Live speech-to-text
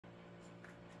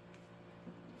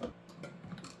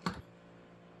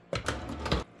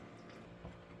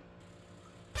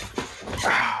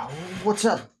What's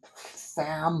up,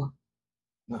 fam?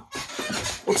 No.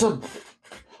 What's up,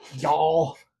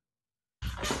 y'all?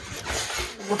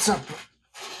 What's up,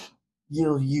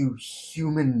 you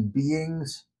human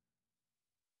beings?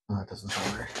 Oh, that doesn't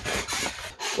sound right.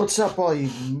 What's up, all you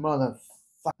motherfucker?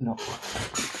 No.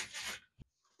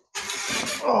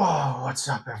 Oh, what's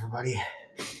up, everybody?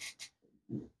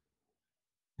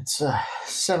 It's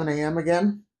 7 a.m.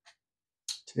 again.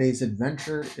 Today's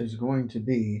adventure is going to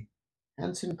be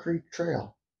Hanson Creek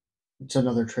Trail. It's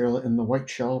another trail in the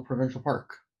Whiteshell Provincial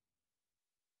Park.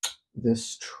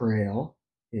 This trail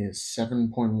is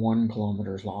 7.1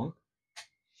 kilometers long.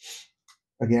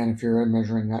 Again, if you're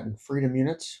measuring that in freedom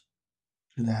units,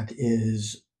 that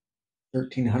is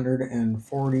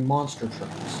 1,340 monster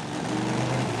trucks.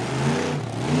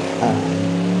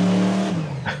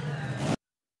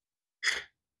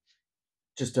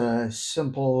 Just a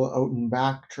simple out and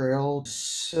back trail,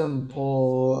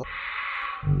 simple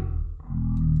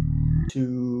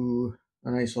to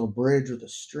a nice little bridge with a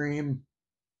stream.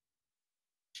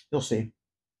 You'll see.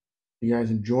 If you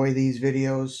guys enjoy these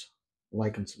videos,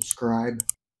 like and subscribe.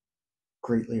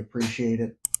 Greatly appreciate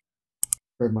it.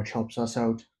 Very much helps us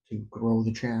out to grow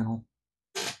the channel.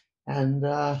 And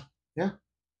yeah,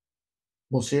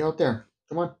 we'll see you out there.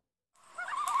 Come on.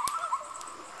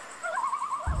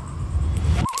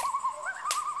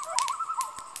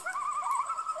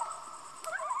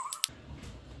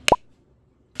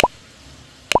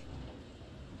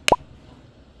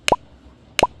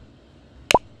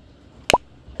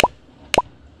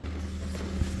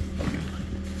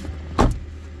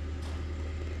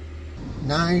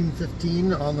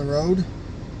 $9:15 on the road.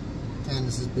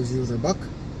 Candace is busy with her book.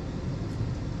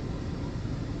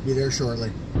 Be there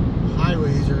shortly.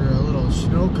 Highways are a little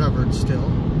snow covered still.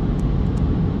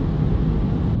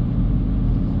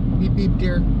 Beep beep,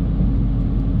 dear.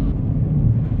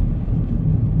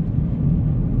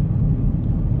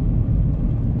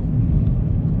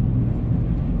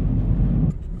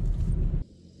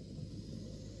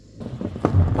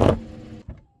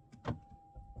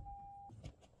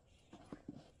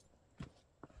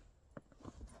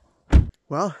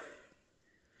 Well,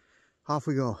 off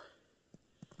we go.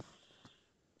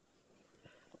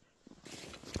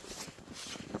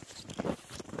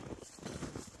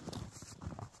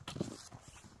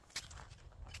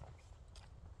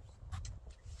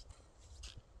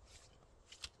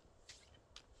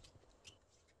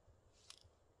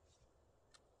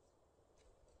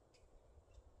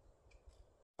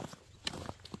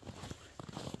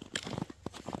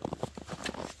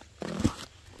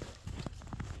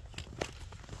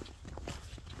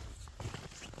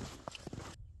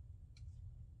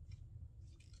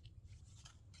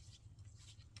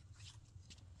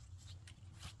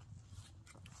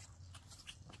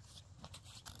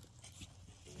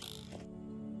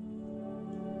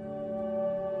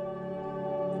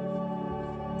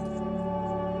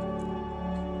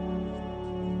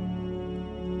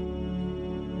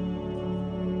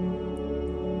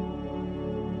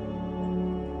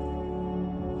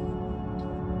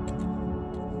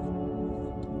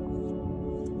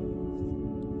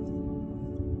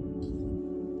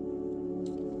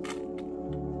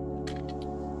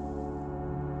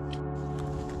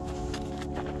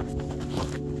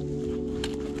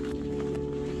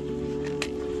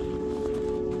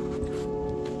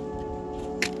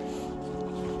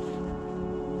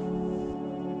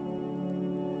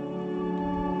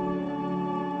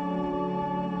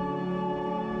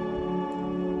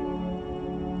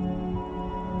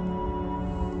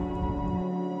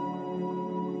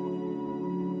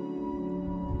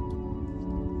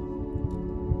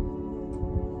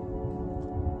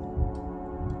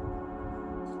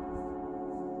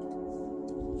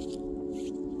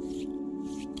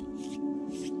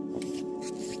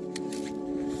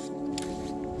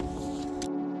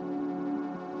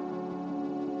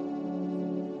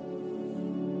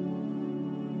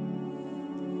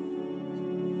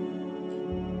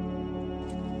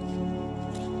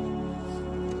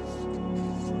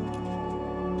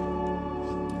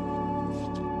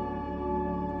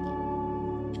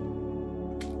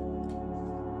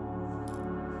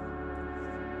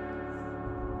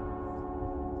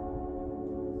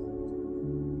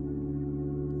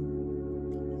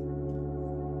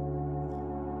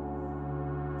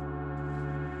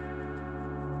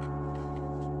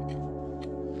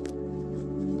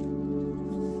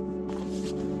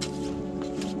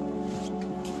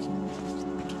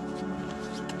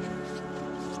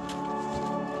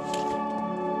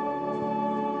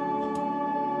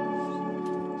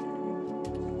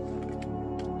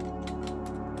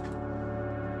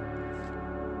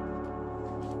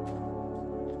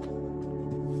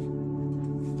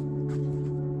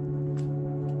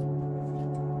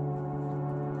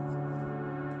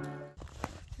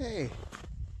 Hey,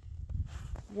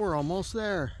 we're almost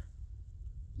there.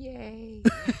 Yay.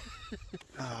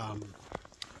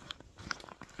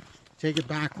 Take it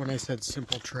back when I said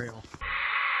simple trail.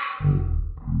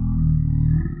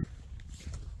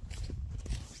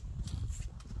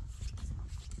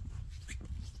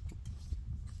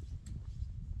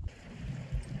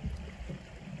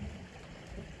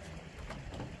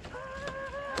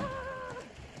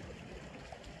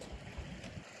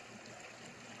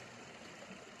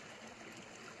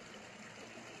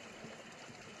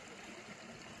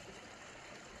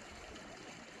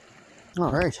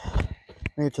 All right,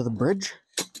 made it to the bridge.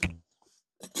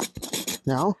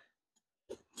 Now,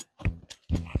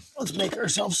 let's make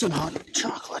ourselves some hot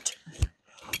chocolate.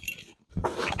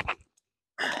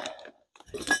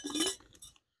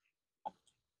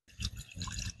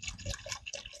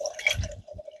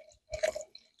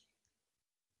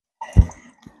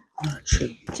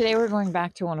 Today we're going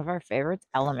back to one of our favorites,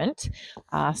 Element.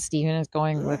 Steven is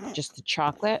going with just the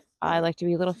chocolate. I like to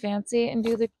be a little fancy and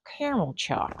do the caramel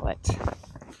chocolate.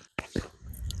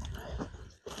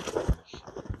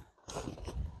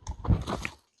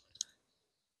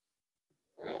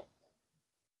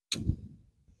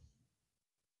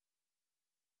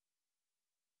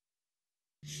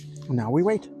 Now we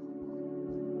wait.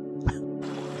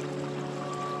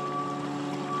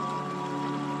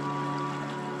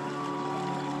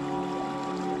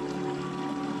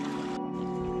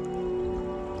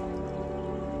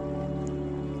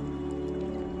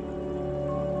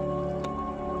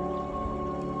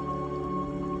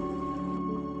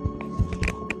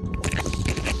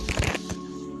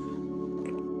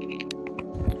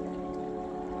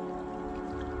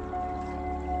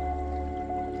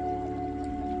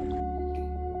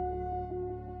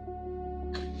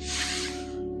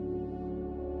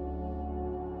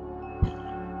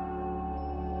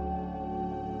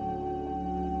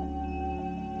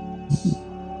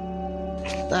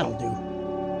 That'll do.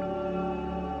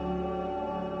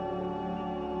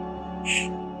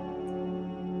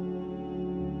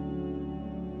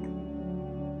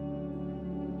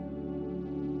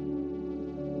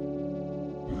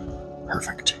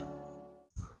 Perfect.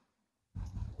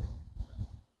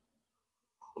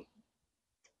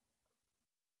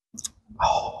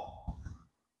 Oh,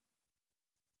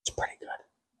 it's pretty good.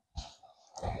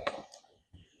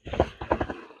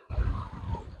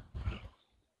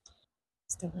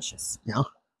 It's delicious. Yeah?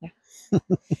 Yeah.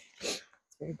 It's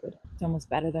very good. It's almost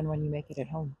better than when you make it at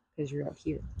home because you're out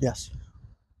here. Yes,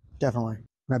 definitely.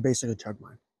 And I basically chugged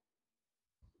mine.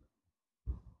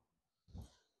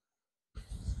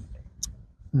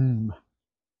 Mmm.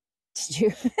 Did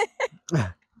you?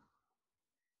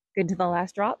 Good to the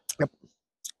last drop? Yep.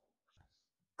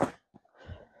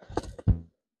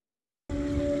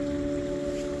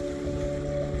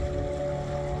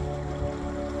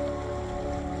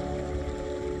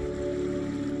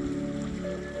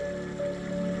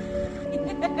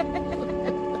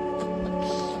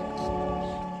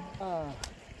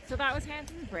 So that was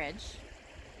Hanson's Bridge.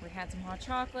 We had some hot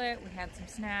chocolate, we had some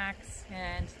snacks,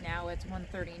 and now it's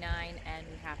 1:39 and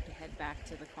we have to head back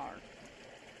to the car.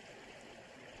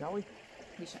 Shall we?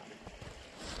 We shall.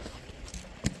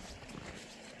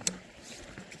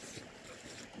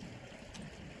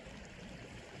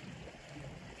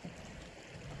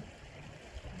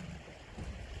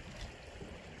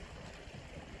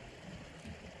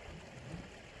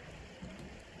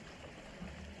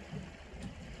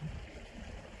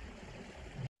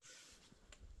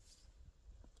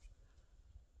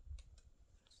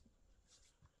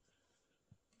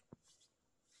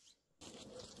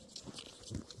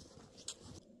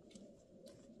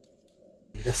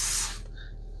 Yes.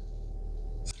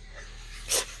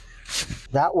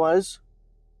 That was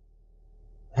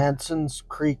Hanson's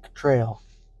Creek Trail.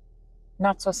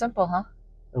 Not so simple, huh?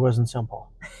 It wasn't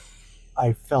simple.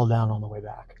 I fell down on the way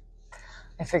back.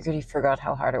 I figured he forgot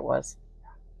how hard it was.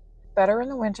 Better in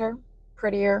the winter,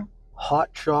 prettier.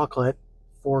 Hot chocolate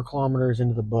 4 kilometers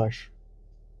into the bush.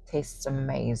 Tastes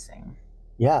amazing.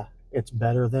 Yeah, it's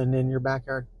better than in your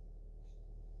backyard.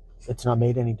 It's not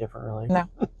made any different, really. No.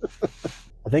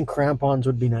 I think crampons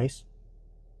would be nice.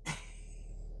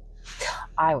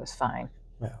 I was fine.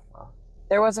 Yeah, well.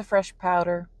 There was a fresh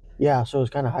powder. Yeah, so it was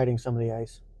kind of hiding some of the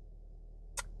ice.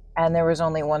 And there was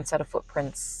only one set of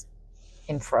footprints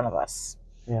in front of us.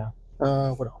 Yeah.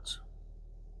 What else?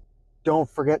 Don't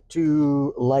forget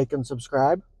to like and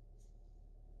subscribe.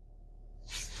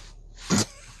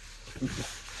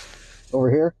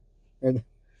 Over here. And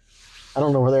I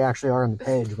don't know where they actually are on the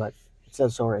page, but it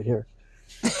says so right here.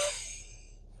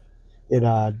 It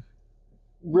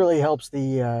really helps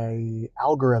the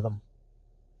algorithm.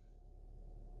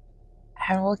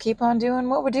 And we'll keep on doing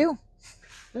what we do.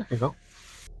 There you go.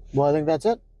 Well, I think that's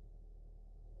it.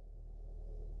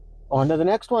 On to the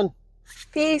next one.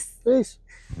 Peace. Peace.